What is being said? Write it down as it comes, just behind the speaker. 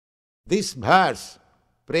This verse,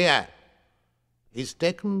 prayer, is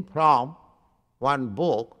taken from one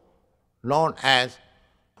book known as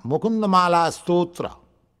Mukundamala Stotra.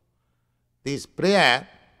 This prayer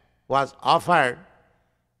was offered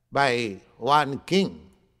by one king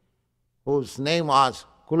whose name was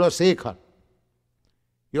Kulasekhar.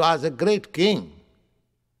 He was a great king,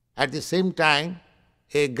 at the same time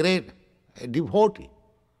a great devotee.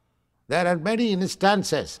 There are many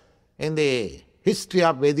instances in the history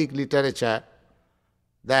of Vedic literature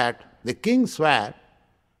that the kings were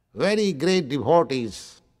very great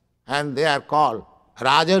devotees, and they are called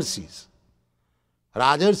Rajarsis.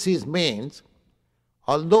 Rajarsis means,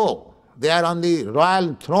 although they are on the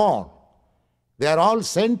royal throne, they are all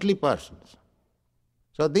saintly persons.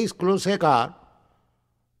 So this Kulasekhar,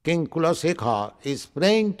 King Kulasekhar, is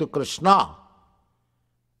praying to Krishna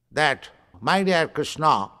that, my dear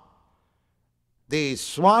Krishna, the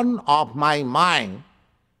swan of my mind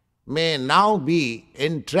may now be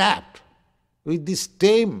entrapped with the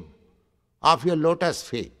stem of your lotus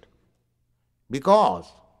feet,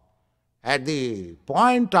 because at the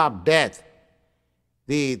point of death,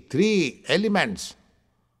 the three elements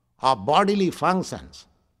of bodily functions,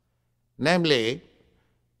 namely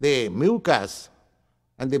the mucus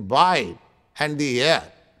and the bile and the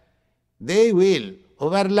air, they will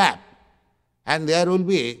overlap and there will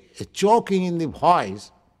be a choking in the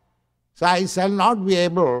voice. So I shall not be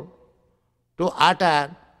able to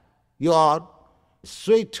utter your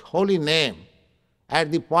sweet holy name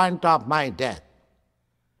at the point of my death.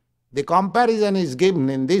 The comparison is given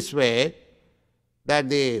in this way, that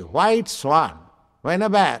the white swan,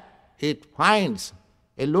 whenever it finds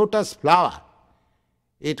a lotus flower,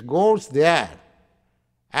 it goes there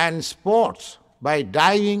and sports by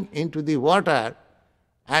diving into the water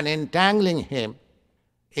and entangling him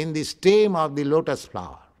in the stem of the lotus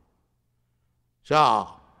flower. So,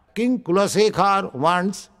 King Kulasekhar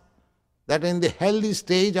wants that in the healthy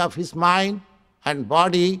stage of his mind and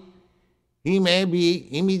body, he may be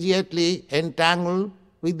immediately entangled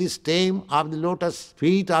with the stem of the lotus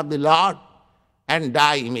feet of the Lord and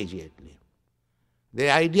die immediately. The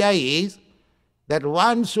idea is that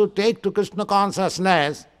one should take to Krishna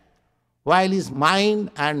consciousness while his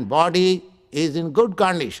mind and body is in good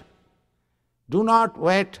condition. Do not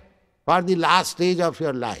wait for the last stage of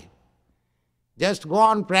your life. Just go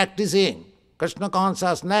on practicing Krishna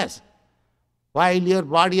consciousness while your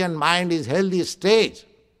body and mind is healthy stage,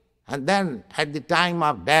 and then at the time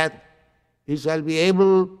of death you shall be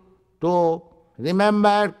able to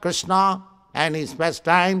remember Krishna and his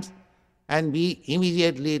pastimes and be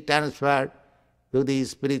immediately transferred to the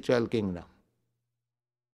spiritual kingdom.